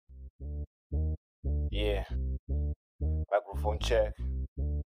Yeah, microphone check,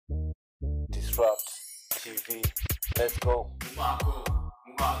 disrupt, TV, let's go. Mbako,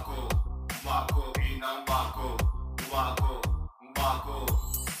 Mbako, Mbako, ina Mbako, Mbako, Mbako,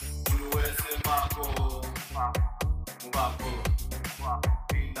 Uluwese Mbako, Mbako,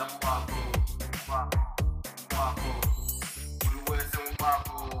 ina Mbako, Mbako, Uluwese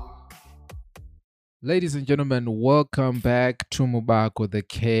Mbako. Ladies and gentlemen, welcome back to Mubako the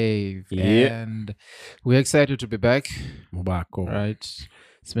Cave. Yeah. And we're excited to be back. Mubako. Right.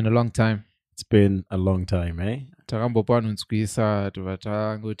 It's been a long time. It's been a long time, eh? Takambopano ntskwisa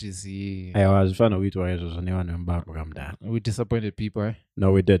tuvatangoti zi. I was fun of it where I was anyone Mubako come down. We disappointed people, eh?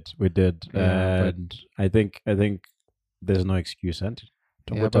 No, we did. Yeah, and I think there's no excuse, and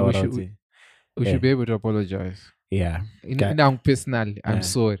Yeah, but we should be able to apologize. Yeah. Personally, I'm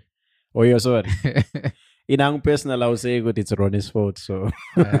sorry. Oh, you're sorry. In personal, I would say good it's Ronnie's fault. So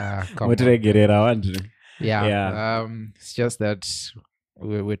Come what did on. I get it around? Yeah. It's just that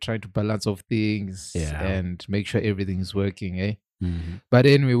we're trying to balance off things and make sure everything is working, eh? Mm-hmm. But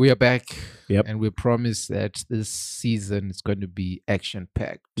anyway, we are back. Yep. And we promise that this season is going to be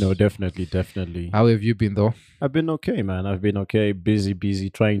action-packed. No, definitely. How have you been, though? I've been okay, man. I've been okay. Busy,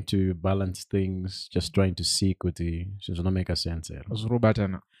 trying to balance things, just trying to seek with the... Just not make a sense.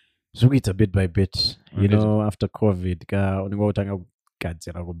 So it's a bit by bit, you know, after COVID,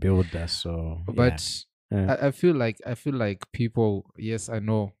 build that. So, but yeah. I feel like people, yes, I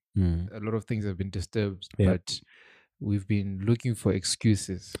know a lot of things have been disturbed, but we've been looking for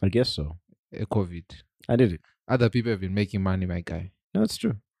excuses. I guess so. COVID. I did it. Other people have been making money, my guy. No, it's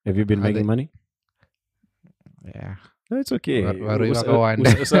true. Have you been making money? Yeah. No, it's okay. But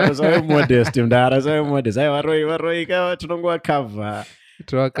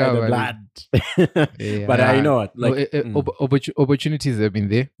I know it. Like opportunities have been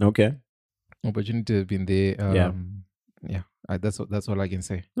there. Okay. Opportunities have been there. That's all I can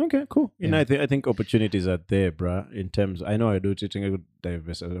say. Okay, cool. Yeah. You know, I think opportunities are there, bruh. In terms, I know I do teaching a good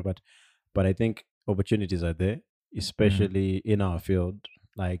diversity, but I think opportunities are there, especially in our field.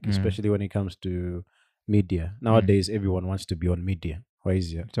 Like especially when it comes to media. Nowadays, everyone wants to be on media. Why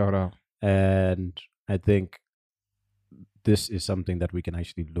is it? And I think this is something that we can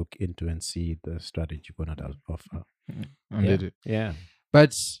actually look into and see the strategy going to offer. Yeah.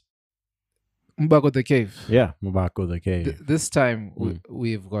 But Mubako the Cave. Yeah, Mubako the Cave. This time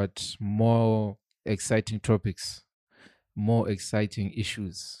we've got more exciting topics, more exciting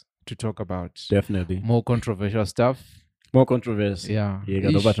issues to talk about. Definitely. More controversial stuff. More controversy. Yeah. You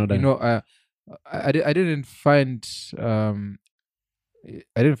know, I didn't find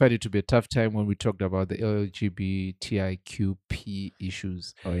it to be a tough time when we talked about the LGBTIQP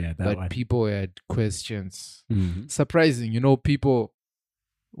issues. Oh yeah, but one. People had questions. Mm-hmm. Surprising, you know, people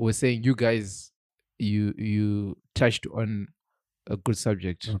were saying you guys you touched on a good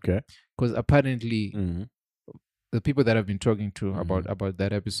subject. Okay. Because apparently the people that I've been talking to about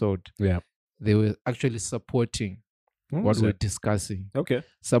that episode, they were actually supporting what we're discussing. Okay.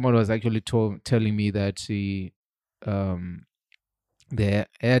 Someone was actually telling me that they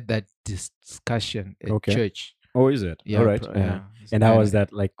had that discussion at church. Oh, is it? Yeah. All right. And how was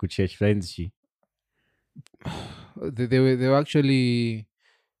that like with church friends? They were actually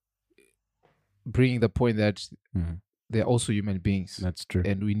bringing the point that they're also human beings. That's true.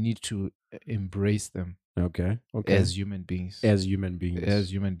 And we need to embrace them. Okay. As human beings. As human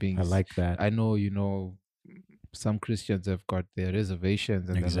beings. I like that. I know, you know, some Christians have got their reservations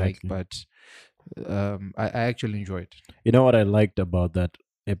and the like, but I actually enjoyed it. You know what I liked about that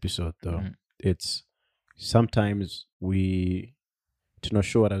episode, though? It's sometimes we, to not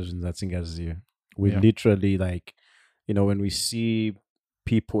show what I was in that thing as you, we literally like, you know, when we see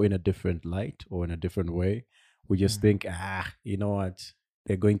people in a different light or in a different way, we just think, you know what,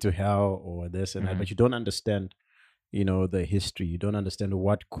 they're going to hell or this and that, but you don't understand, you know, the history. You don't understand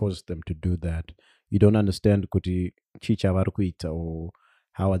what caused them to do that. You don't understand kuti chicha varukuita or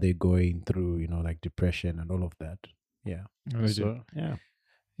how are they going through, you know, like depression and all of that. Yeah. So,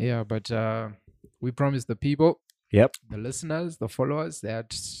 yeah, but we promised the people, the listeners, the followers,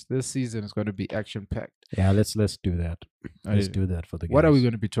 that this season is going to be action packed. Yeah, let's do that. Let's do that for the guys. What are we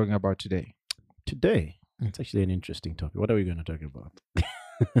going to be talking about today? Today, it's actually an interesting topic. What are we going to talk about?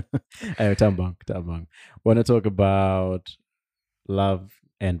 Tabang. Want to talk about love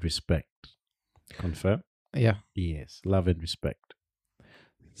and respect. Confirm? Yeah. Yes, love and respect.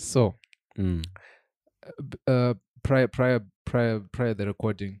 So, prior the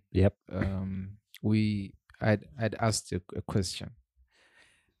recording, I'd asked a question.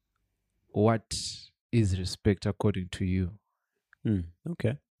 What is respect according to you?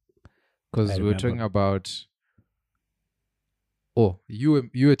 Okay. Because we were talking about. Oh, you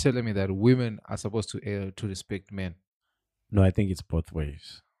were telling me that women are supposed to respect men. No, I think it's both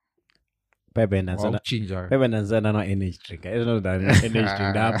ways. Pepe and Zanana no energy drink. I don't know that energy drink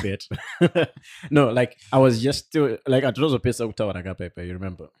that bit. No, like I was just still like I chose a piece of tower Pepe. You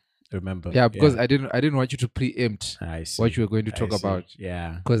remember? Yeah, because I didn't want you to preempt what you were going to talk about.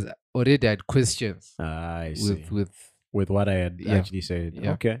 Yeah, because already I had questions. I see. With what I had actually said.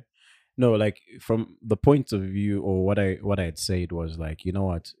 Yeah. Okay. No, like from the point of view or what I had said was like, you know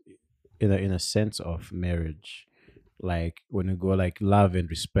what, in a sense of marriage, like when you go like love and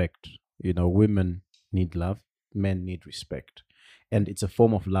respect, you know, women need love, men need respect, and it's a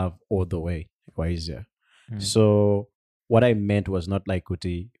form of love all the way. Why is there? So what I meant was not like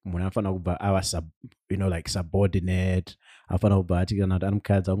kuti munafana kuba awa you know, like subordinate afana kuba atikana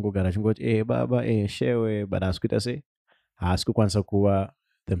amkadzi angogara chingoti baba shewe, but asikuita se asikukwanisa kuva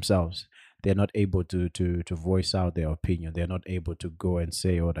themselves. They're not able to voice out their opinion. They're not able to go and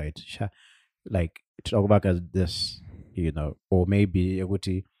say, all right, like talk about this, you know, or maybe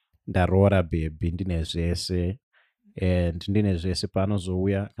kuti ndarora baby ndine zvese and ndine zvese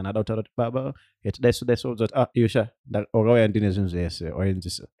panozouya kana da kutaura kuti baba daiso yosha wakauya ndine zvinhu zvese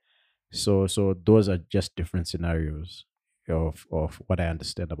oenzisa. So those are just different scenarios of what I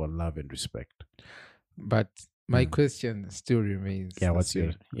understand about love and respect. But my question still remains. Yeah, what's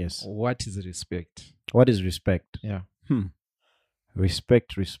yours? Yes. What is respect? What is respect? Yeah.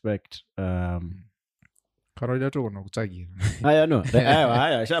 Respect. I know.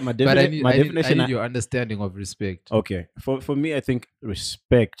 My definition. I need your understanding of respect. Okay. For me, I think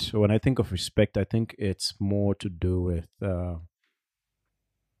respect, when I think of respect, I think it's more to do with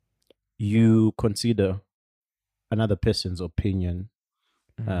you consider another person's opinion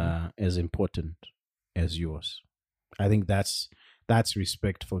as important as yours. I think that's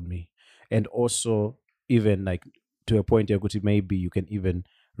respect for me. And also, even like to a point, maybe you can even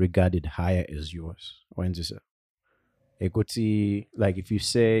regard it higher as yours. Like if you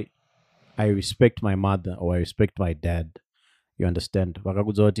say, I respect my mother or I respect my dad, you understand?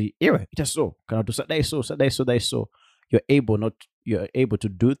 You're able to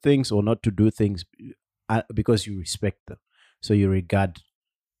do things or not to do things because you respect them. So you regard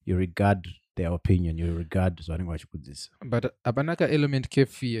their opinion, you regard what you put this. But abanaka element ke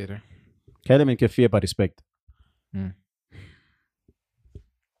fear. Element ke fear but respect.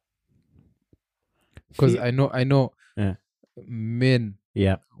 Because I know men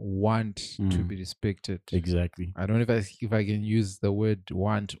want to be respected. Exactly. I don't know if I can use the word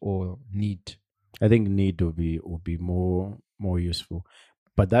want or need. I think need will be more useful.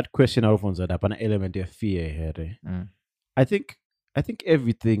 But that question of that upon element of fear here. I think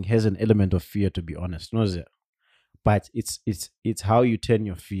everything has an element of fear, to be honest. No, but it's how you turn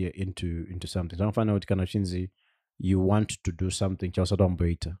your fear into something. Don't find out kind of you want to do something just don't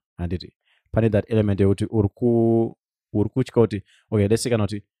wait and it that element urku chikoti. Okay, let's say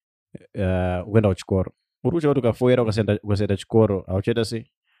kanoti wenda uchikoro urku chikoti ukafoera ukasenda chikoro aucheta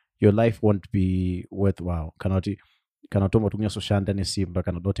se your life won't be worthwhile. Kanoti kana tombo kunyasoshanda nesimba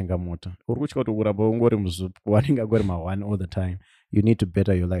kana dotenga mota urku chikoti uramba ungori muzupu waninga gori ma1 all the time. You need to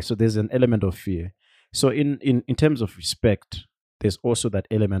better your life. So there's an element of fear. So in terms of respect, there's also that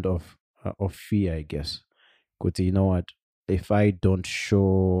element of fear, I guess. Because you know what, if I don't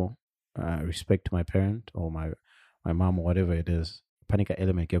show respect to my parent or my mom or whatever it is, panika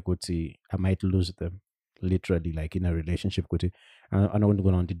element I might lose them, literally, like in a relationship. I don't want to go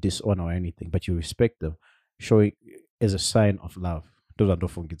on to dishonor or anything, but you respect them, showing as a sign of love. Those are don't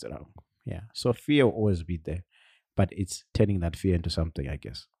forget around. Yeah. So fear will always be there, but it's turning that fear into something, I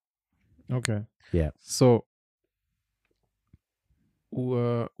guess. Okay. Yeah. So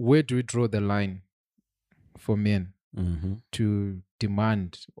where do we draw the line for men to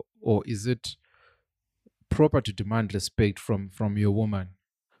demand, or is it proper to demand respect from your woman,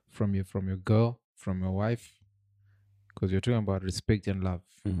 from your girl, from your wife? Because you're talking about respect and love.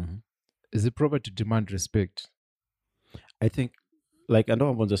 Is it proper to demand respect? I think, like, I know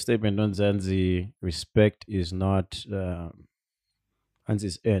about the statement on Zanzi, respect is not and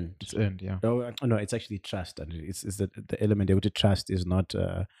it's earned. It's earned, yeah. No, it's actually trust, and it's the element of trust is not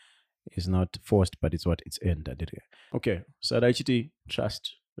forced, but it's what it's earned. Okay, so actually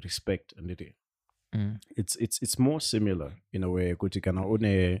trust, respect, and it's more similar in a way. Kuti kana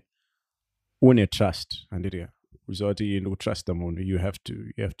une trust, and without you trust them, you have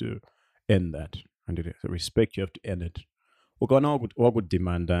to earn that, and so respect you have to earn it. Ukana waku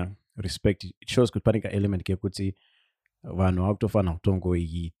demand respect, it shows kuti panika element ke kuti vanhu vakutofana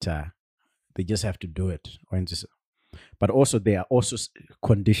kutongoita, they just have to do it. But also there are also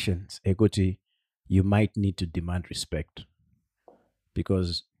conditions ekuti you might need to demand respect,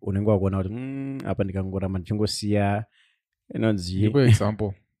 because unenge wakuona kuti apa ndikangoramba ndichingosiya inonzi Give an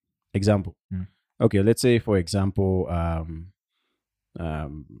example. example. Okay, let's say for example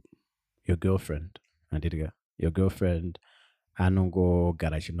your girlfriend anditiga your girlfriend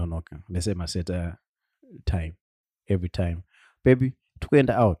anongogara chinonoka. Let's say maseta time every time, baby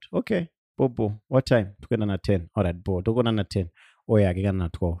tukuenda out. Okay bobo, what time? Tukuenda na 10. Alright bo, tukuna na 10. Oya kikana na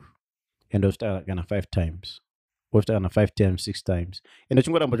 12. And ofta kana 5 times. Ofta kana 5 times, 6 times. And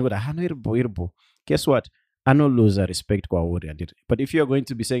chungoramba chungora no irbo. Guess what? I no lose respect kwa word I did. But if you're going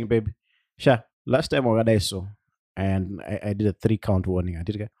to be saying, baby, sha, last time I saw and I did a 3 count warning. I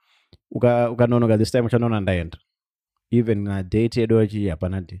did uka nono this time uchanona ndaenda. Even date edoji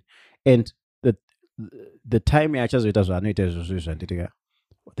apanati. And the time yachazoita zvanoita izvozvo zvanditika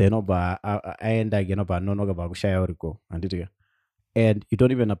then aenda again nonoka pakushaya uriko handitika, and you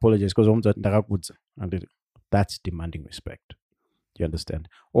don't even apologize because omudza ndakakudza handiti. That's demanding respect. You understand?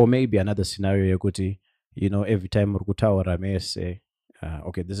 Or maybe another scenario yekuti, you know, every time uri kutaura mese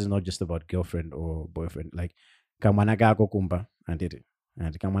okay, this is not just about girlfriend or boyfriend, like kamwana kako kumba handiti,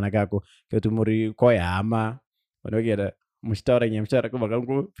 and kamwana kako kuti muri koyama unogera muchitaura nyamuchara kuba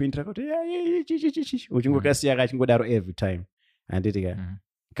kangopindira kuti uchingokasiya kachingodaro every time handitika.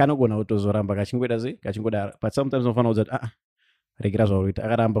 Kanogona kutozoramba kachingoita sei kachingodaro, but sometimes unofanira kuzati regera zvaurikuita,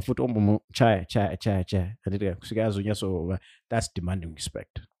 akaramba futi ombomuchaya handitika kusvika azonyatso. That's demanding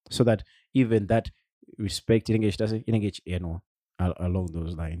respect, so that even that respect inenge ichita sei inenge ichienwa along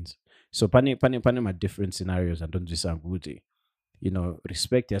those lines. So pane ma different scenarios andonzwisa kuti, you know,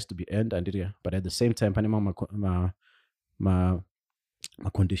 respect has to be earned handitika, but at the same time pane ma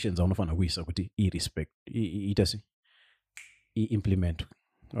conditions aunofanira kuisa kuti i-respect iita sei i-implement.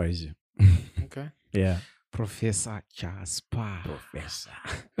 Or is it? Okay. Yeah. Professor Jasper. Professor.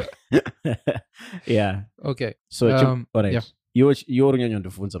 Yeah. Okay. So all right. Yeah. You're going to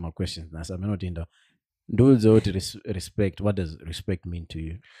find some questions. Nasa menotinda. Do respect. What does respect mean to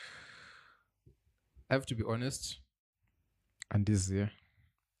you? I have to be honest. And this year.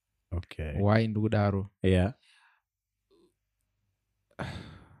 Okay. Why ndudaro? Yeah.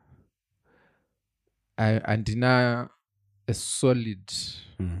 I deny a solid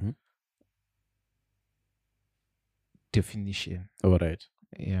definition. All right.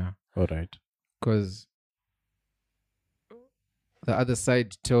 Yeah. All right. Because the other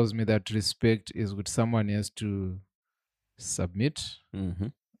side tells me that respect is with someone has to submit.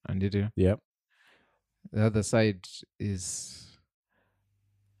 And it. Yeah. The other side is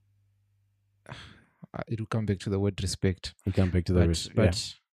it will come back to the word respect. You come back to the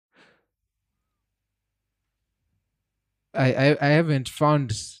but I haven't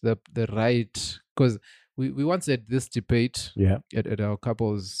found the right, because we once had this debate at our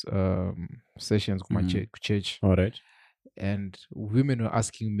couples sessions church. All right. And women were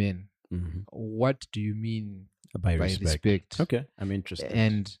asking men, what do you mean by respect? Okay, I'm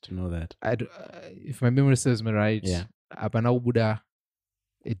interested to know that. If my memory serves me right, Buddha,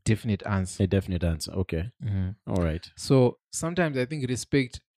 a definite answer. A definite answer. Okay. All right. So sometimes I think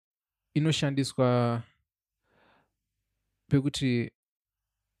respect inoshandiswa pekuti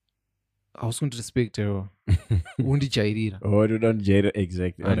hausi respect undijairira. Oh, you don't jair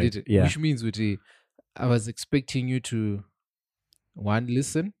exactly. Right. Yeah. Which means I was expecting you to, one,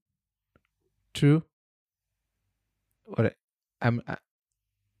 listen, two, or I'm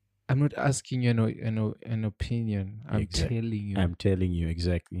not asking you an opinion. I'm telling you. I'm telling you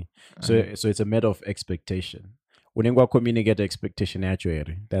exactly. So it's a matter of expectation. Unengwa communicate expectation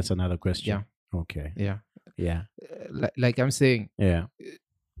actually. That's another question. Yeah. Okay. Yeah. Yeah. Like I'm saying. Yeah.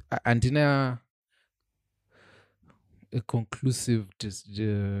 Antina a conclusive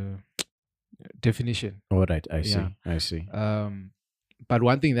definition. All right. I see. I see. But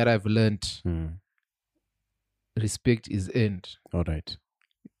one thing that I've learned, respect is earned. All right.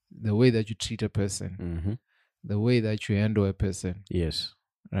 The way that you treat a person, the way that you handle a person. Yes.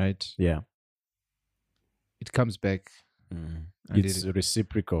 Right? Yeah. It comes back. It's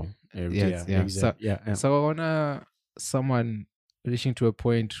reciprocal. Yes, yeah. Exactly. So I wanna someone reaching to a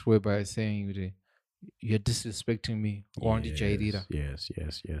point whereby saying you're disrespecting me. Yes.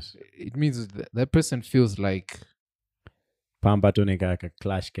 It means that person feels like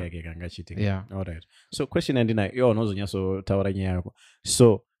clash. Yeah. All right. So question endina yo nozonyaso taura nyaya yako.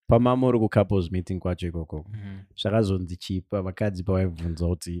 So pamamuri ku couples meeting kwacho ikoko. Zvakazonzi chipa vakadzi pavaibvunza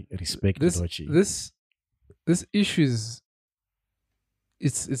kuti respect ndochi. This issue is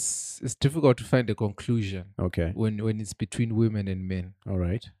it's difficult to find a conclusion. Okay. When it's between women and men. All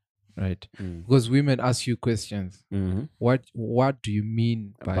right. right? Because women ask you questions. What do you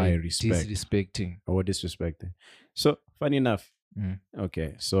mean by respect disrespecting or disrespecting? So funny enough,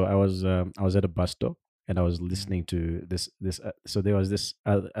 okay, so I was at a bus stop and I was listening to this so there was this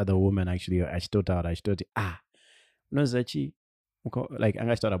other woman actually achitoti unoziva like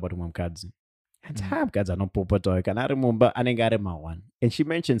angachitaura about umwe mukadzi mukadzi anopopotawo kana ari mumba anenge ari ma1 and she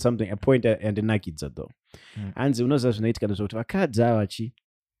mentioned something a point andinakidza though hanzi unoziva zvinoitika ndezvokuti vakadzi ava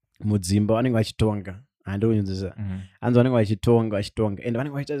mudzimba vanenge vachitonga handounyunzisa hanzi vanenge vachitonga and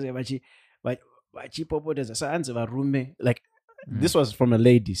vanenge vachitaziva vachipopotedza so hanzi varume like this was from a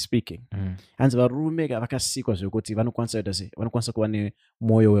lady speaking hanzi varume vakasikwa zvekuti vanokwanisa kuva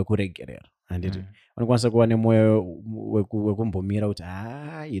nemwoyo wekuregerera handiti vanokwanisa kuva nemwoyo wekumbomira kuti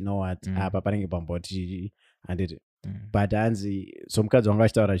you know what apa panenge pamboti handiti but hanzi so mukadzi wanga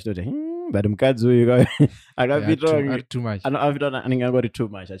achitaura achitoti but mukadzi uyu akapita anenge angori too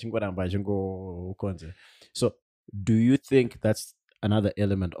much achingoramba achingokonze. So do you think that's another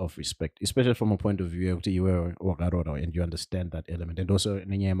element of respect, especially from a point of view kuti iwe wakarora and you understand that element, and also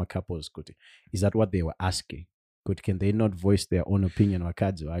nenyaya yemacouples kuti is that what they were asking kuti can they not voice their own opinion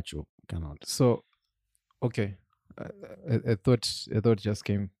vakadzi vacho cannot? So okay, a thought just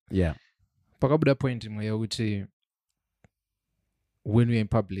came. Yeah, pakabuda point imwe yekuti when we're in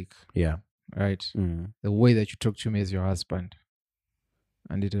public, yeah, right, the way that you talk to me as your husband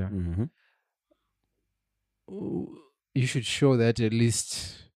and it you should show that at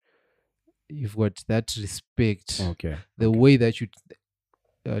least you've got that respect. Okay. The way that you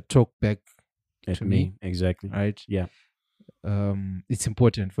talk back to me. Exactly. Right? Yeah. It's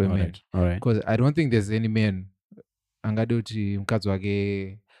important for a man. All right. Because I don't think there's any man angadoti mukadzi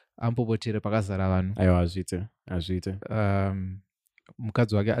wake ampopotere pakazara vanhu. Aiwa azvite.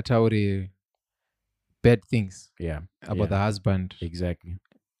 Mukadzi wake ataure bad things. Yeah. About the husband. Exactly.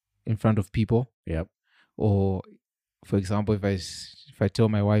 In front of people. Yep. Or for example, if I tell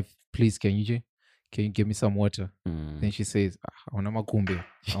my wife, please can you give me some water, then she says auna makumbe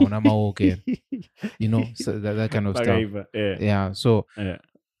auna maoke, you know, so that kind of stuff. Yeah. So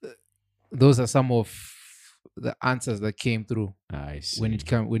those are some of the answers that came through. I see. When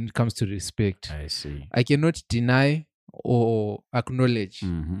it comes to respect. I see. I cannot deny or acknowledge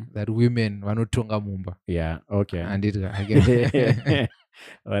that women vanotonga mumba. Yeah. Okay. And it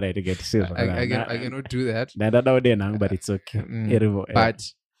all right, to get silver. I cannot do that. But it's okay.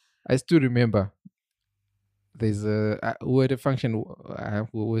 But I still remember there's we had a function.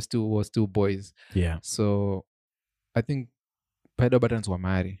 We were still boys. Yeah. So I think Pedro Buttons were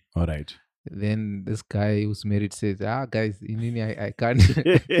married. All right. Then this guy who's married says, guys, I can't.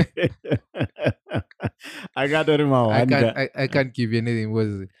 I can't give you anything.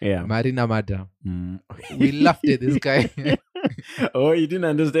 Was Marina Madam. We laughed at this guy. Oh, you didn't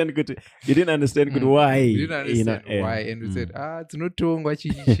understand good. You didn't understand good why. You didn't understand why, and we said, it's not too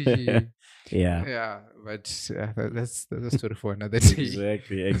Yeah, but that's a story for another day.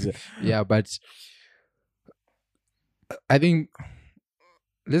 Exactly. Yeah, but I think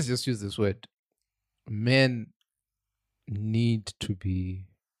let's just use this word. Men need to be,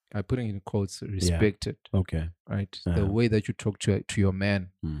 I'm putting in quotes, respected. Yeah. Okay. Right? The way that you talk to your man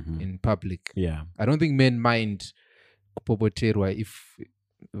in public. Yeah. I don't think men mind kupopoterwa if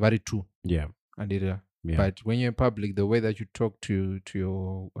very true. Yeah. And but when you're in public, the way that you talk to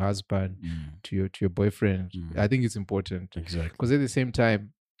your husband, to your boyfriend, I think it's important. Exactly. Because at the same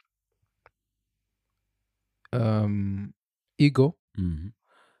time, ego,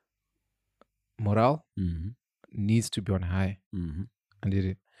 morale needs to be on high.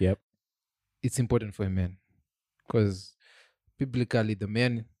 And it's important for a man. Because biblically, the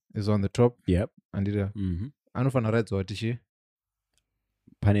man is on the top. Yep. And anofana rights watishi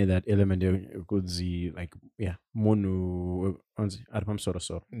pane that element kudzi like munhu ari pamusoro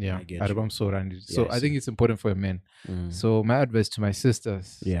ari pamusoro and so I think it's important for a man. So my advice to my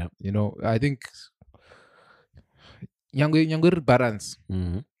sisters, you know, I think nyangwe balance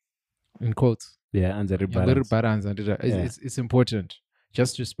in quotes, and the balance and it's important.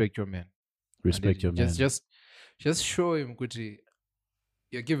 Just respect your man. Man. Just show him kuti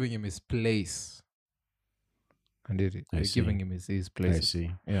you're giving him his place. And you're giving him his place. I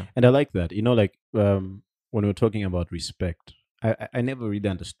see. Yeah. And I like that. You know, like when we're talking about respect, I never really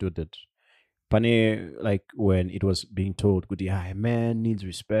understood it. Pane, like when it was being told, good, a man needs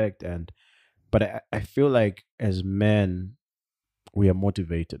respect, but I feel like as men, we are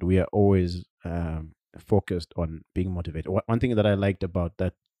motivated. We are always focused on being motivated. One thing that I liked about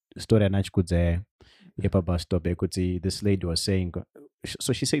that story, this lady was saying,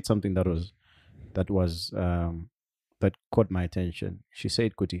 so she said something that caught my attention. She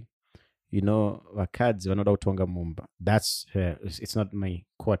said, Kuti, you know, vakadzi vanoda kutonga mumba. That's her. It's not my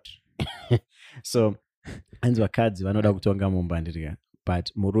quote. So hanzi vakadzi vanoda kutonga mumba ndiriya,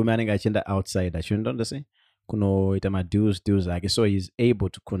 but murume anenge achienda outside achionda sei kunoita madeals ake, so he's able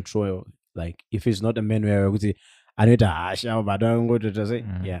to control, like if he's not a man wekuti anoita hasha bado angotoita sei,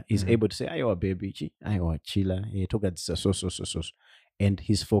 yeah, he's able to say aiwa baby aiwa chila togadzisa so, and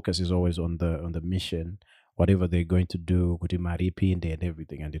his focus is always on the mission, whatever they're going to do, kuti mari ipinde and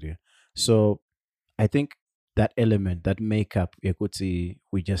everything and so I think that element, that makeup,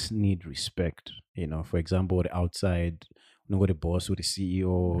 we just need respect. You know, for example, the outside, you know, the boss or the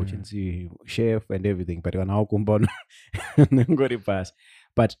CEO, chef and everything, but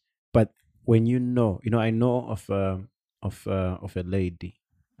but when you know, I know of a lady.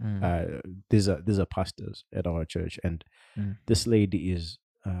 These are pastors at our church, and this lady is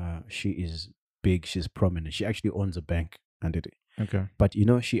she is big. She's prominent. She actually owns a bank, and Okay. but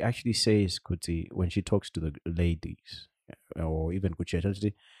she actually says, Kuti, when she talks to the ladies, or even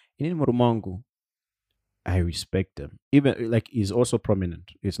Kuchi, in Murumangu, I respect them. Even like he's also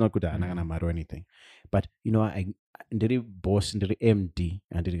prominent. It's not good or anything. But I ndiri boss, ndiri MD,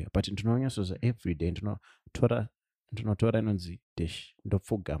 and but into so every day, Tora inonzi dish,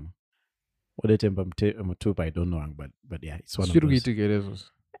 ndofugama. Odetemba mutupa, I don't know, but yeah, it's one of those.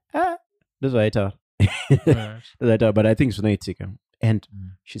 That's what I thought. But I think it's not taken, and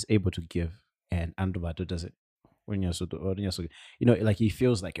she's able to give, and Andovato does it when you're so like he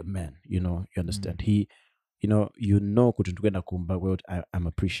feels like a man. You understand. He, I'm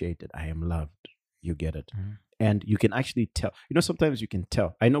appreciated, I am loved. You get it, and you can actually tell. Sometimes you can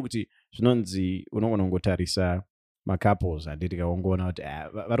tell. I know kuti zvinonzi unongotarisa my couples anditi kaongona kuti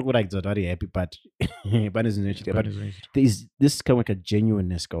vari kurakidza kuti vari happy, but pane zvinoitika, but there's this kind of like a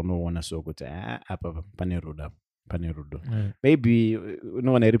genuineness kaunoona, so kuti apa pane rudo. Maybe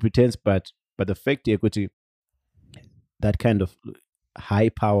unoona pretense, but the fact yekuti that kind of high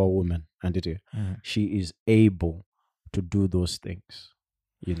power woman anditi she is able to do those things.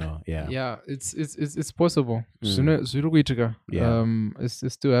 Yeah, it's possible. Zviri kuitika.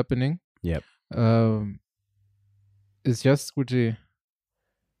 It's still happening. Yep. It's just kuti,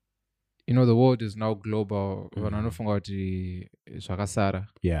 the world is now global. Vanofunga kuti zvakasara.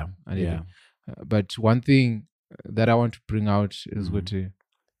 Yeah. But one thing that I want to bring out is kuti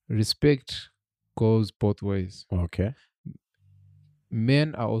respect goes both ways. Okay.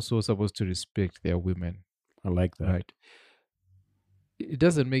 Men are also supposed to respect their women. I like that. Right. It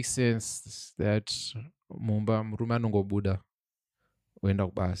doesn't make sense that murume anongobuda oenda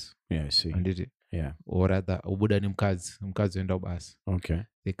kubasa. Yeah, I see. Anditi. Yeah. Or rather, obuda ni mukadzi oenda kubasa. Okay.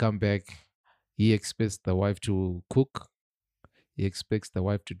 They come back. He expects the wife to cook. He expects the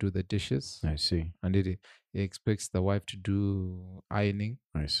wife to do the dishes. I see. Anditi. He expects the wife to do ironing.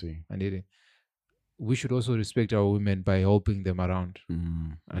 I see. Anditi. We should also respect our women by helping them around.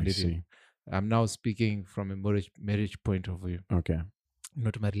 I see. I'm now speaking from a marriage point of view. Okay.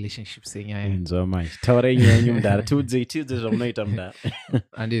 Not my relationship saying yeah.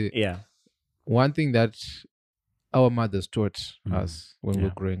 One thing that our mothers taught us when we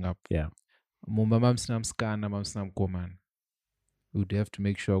were growing up. Yeah. Mumba mamsina mskana, mamsina mkomana. We'd have to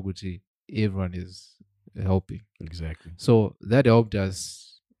make sure that everyone is helping. Exactly. So that helped us.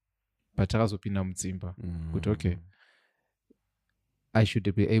 Patakazopinda mutsimba. But okay, I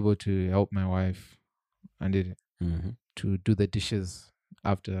should be able to help my wife and to do the dishes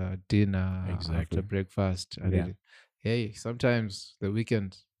after dinner, after breakfast. And hey, sometimes the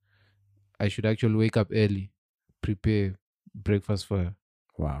weekend, I should actually wake up early, prepare breakfast for her.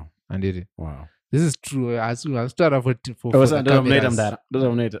 Wow. And wow. This is true. I'll start off for the cameras.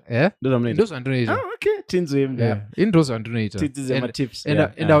 Those underneath. Oh, okay. In those underneath. Tips.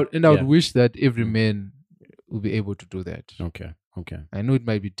 And I would wish that every man will be able to do that. Okay. I know it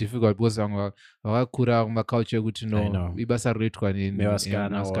might be difficult because wakakura mumaculture kuti ibasa roitwa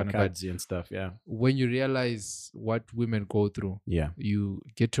and stuff. Yeah. When you realize what women go through, you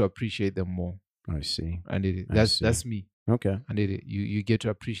get to appreciate them more. I see. And that's me. Okay. And you get to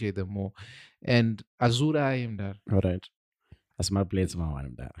appreciate them more. And Azura, I am that. All right. That's my place,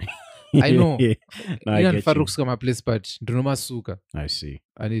 I'm that. I know. No, I get you. My place, but Drumasuka. I see.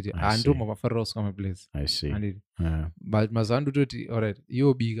 And my Faroska my place. I see. But Mazandu toti, all right,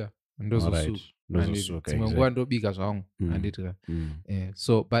 you're bigger. And those are bigger song.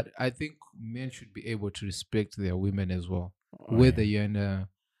 So, but I think men should be able to respect their women as well. Whether you're in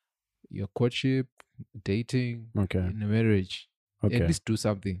your courtship, dating, in a marriage, at least do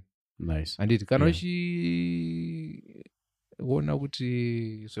something. Nice. And it cannot she kuona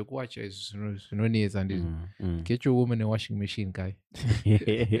kuti zvekuwacha izvi zvinonetsa handiti. Get your woman a washing machine, guy.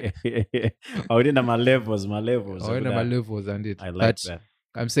 Already my levels. My levels handiti. I like But that.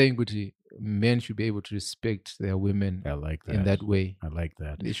 I'm saying kuti men should be able to respect their women I like that. in that way. I like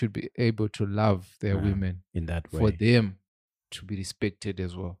that. They should be able to love their women in that way. For them to be respected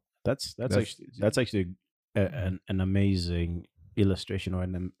as well. That's actually an amazing illustration or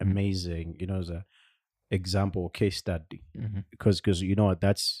an amazing, the example case study. Because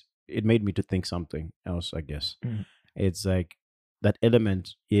it made me to think something else, I guess. It's like that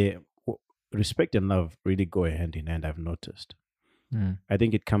element, respect and love really go hand in hand, I've noticed. I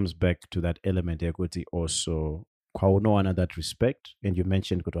think it comes back to that element equity also. No one that respect, and you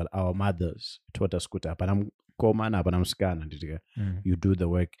mentioned our mothers taught us but I'm common but I'm scan and you do the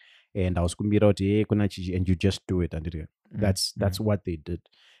work and I was and you just do it and that's what they did.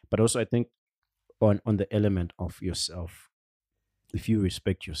 But also I think on the element of yourself, if you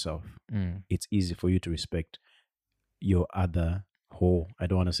respect yourself, it's easy for you to respect your other whole. I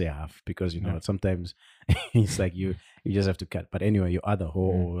don't want to say half because sometimes it's like you just have to cut. But anyway, your other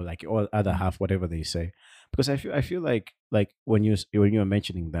whole or like your other half, whatever they say. Because I feel like when you were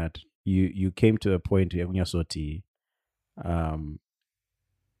mentioning that, you came to a point where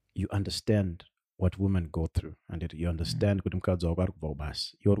you understand what women go through and you understand kuti mukadzi wako ari kubva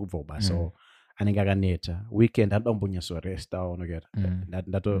kubasa iwe uri kubva kubasa so anenge akaneta weekend anombonyaso rest unogeta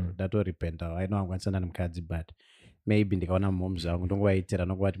ndatorepenta I know angwanisana nemukadzi but maybe ndikaona moms angu ndongovaitira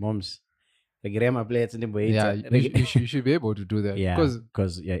nokuvati moms regerei maplates ndimboita. You should be able to do that.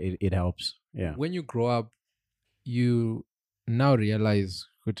 Because it helps. Yeah. When you grow up, you now realize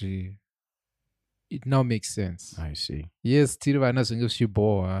that it now makes sense. I see. Yes, still vana zvinge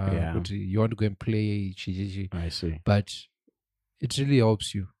zvichibhoha kuti you want to go and play chichichi. I see. But it really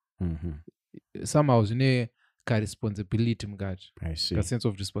helps you. Somehow zvine ka-responsibility mukati. I see. A sense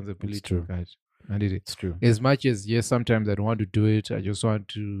of responsibility mukati. And it's true. As much as, yes, sometimes I don't want to do it. I just want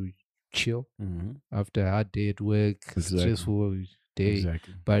to chill after a hard day at work, stressful day.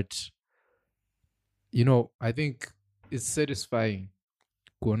 Exactly. But, I think it's satisfying.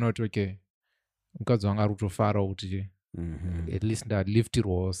 Okay. Mukadzi wanga ari kutofara kuti at least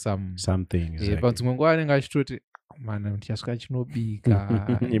ndaliftirwawo something. Panzimwe nguva anenge achitoti mana ndichasvika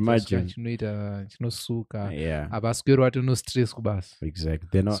chinobika chinoita chinosuka apa aswero ati no stress kubasa.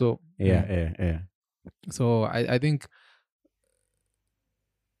 Exactly. So so I think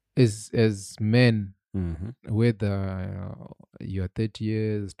as men, whether you're 30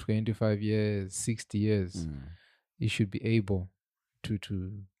 years, 25 years, 60 years, you should be able to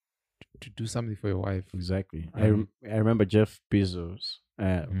do something for your wife. Exactly. I remember Jeff Bezos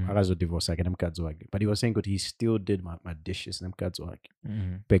divorce but he was saying that he still did my dishes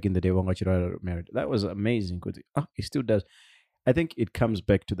back in the day when I got married. That was amazing. He still does. I think it comes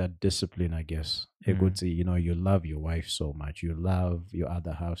back to that discipline, I guess. You love your wife so much, you love your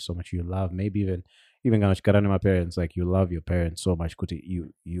other half so much, you love maybe even my parents, like you love your parents so much.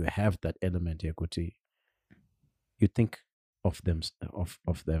 You have that element here. You think of them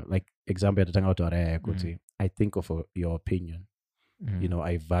like example I think of your opinion.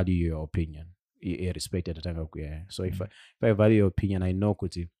 I value your opinion. I respect it. So if I value your opinion, I know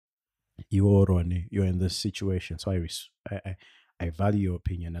you're in this situation. So I value your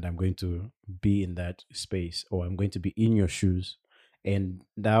opinion and I'm going to be in that space, or I'm going to be in your shoes. And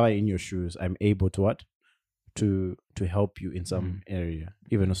now in your shoes, I'm able to what? To help you in some area.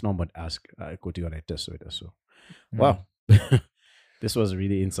 Even if someone ask, I could do it so. Wow. This was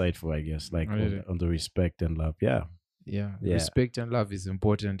really insightful, I guess, like on the respect and love. Yeah. Respect and love is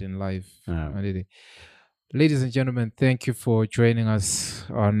important in life. Ladies and gentlemen, thank you for joining us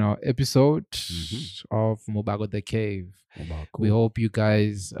on our episode of Mubago the Cave. We hope you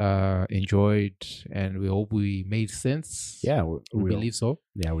guys enjoyed, and we hope we made sense. Yeah, we believe so.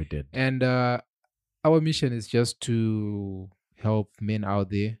 Yeah, we did. And our mission is just to help men out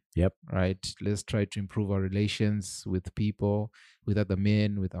there. Yep. Right. Let's try to improve our relations with people, with other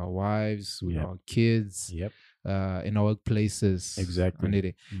men, with our wives, with our kids. Yep. In our workplaces.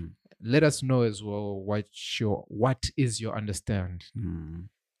 Exactly. Let us know as well what is your understand.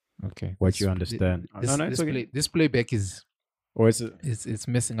 Okay. What you understand. This playback is, or is it? It's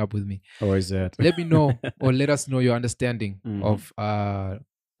messing up with me. Or is that? Let me know, or let us know your understanding of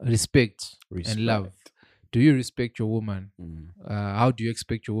respect and love. Do you respect your woman? How do you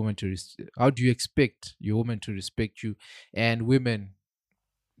expect your woman to? How do you expect your woman to respect you? And women,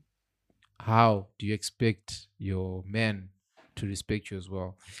 how do you expect your men to respect you as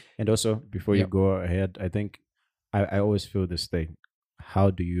well? And also, before you go ahead, I think I always feel this thing.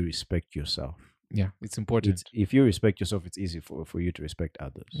 How do you respect yourself? Yeah, it's important. If you respect yourself, it's easy for you to respect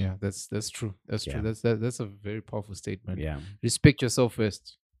others. Yeah, that's true. That's true. That's a very powerful statement. Yeah. Respect yourself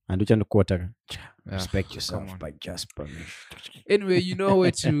first. And respect yourself by Jasper. Anyway, you know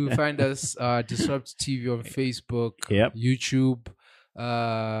where to find us. Disrupt TV on Facebook, YouTube,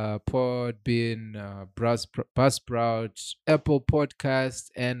 Podbean, Buzzsprout, Apple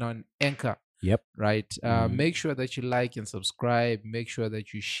Podcast, and on Anchor. Yep. Right. Make sure that you like and subscribe. Make sure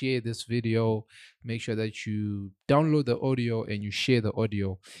that you share this video. Make sure that you download the audio and you share the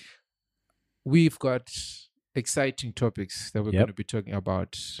audio. We've got exciting topics that we're going to be talking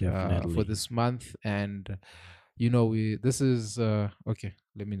about for this month, and this is okay.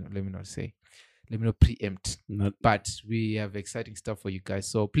 Let me not preempt, but we have exciting stuff for you guys.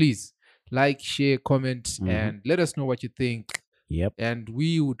 So please like, share, comment, and let us know what you think. Yep. And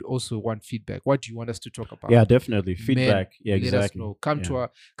we would also want feedback. What do you want us to talk about? Yeah, definitely. Feedback. Exactly. Let us know. Come to our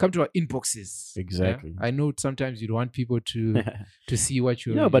inboxes. Exactly. I know sometimes you want people to see what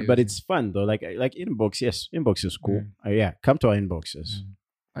you. No, but it's fun though. Like inbox. Yes, inbox is cool. Come to our inboxes.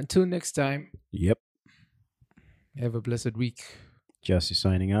 Until next time. Yep. Have a blessed week. Jesse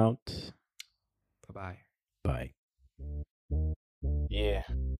signing out. Bye. Bye. Yeah.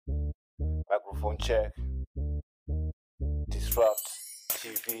 Microphone check. Disrupt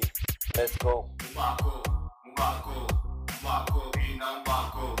TV. Let's go. Mbako, ina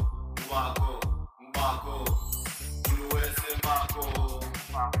mbako, mbako, uluwese mbako,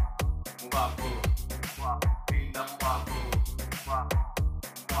 mbako.